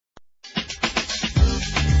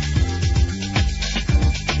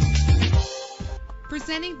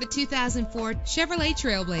Presenting the 2004 Chevrolet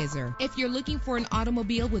TrailBlazer. If you're looking for an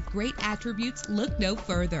automobile with great attributes, look no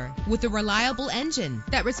further. With a reliable engine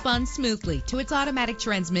that responds smoothly to its automatic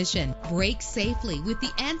transmission, brakes safely with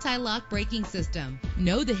the anti-lock braking system.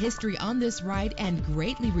 Know the history on this ride and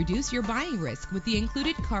greatly reduce your buying risk with the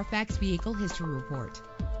included Carfax Vehicle History Report.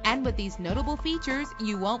 And with these notable features,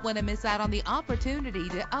 you won't want to miss out on the opportunity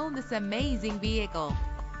to own this amazing vehicle.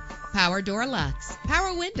 Power door locks,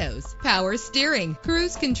 power windows, power steering,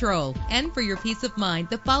 cruise control. And for your peace of mind,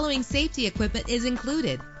 the following safety equipment is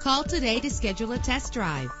included. Call today to schedule a test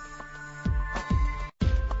drive.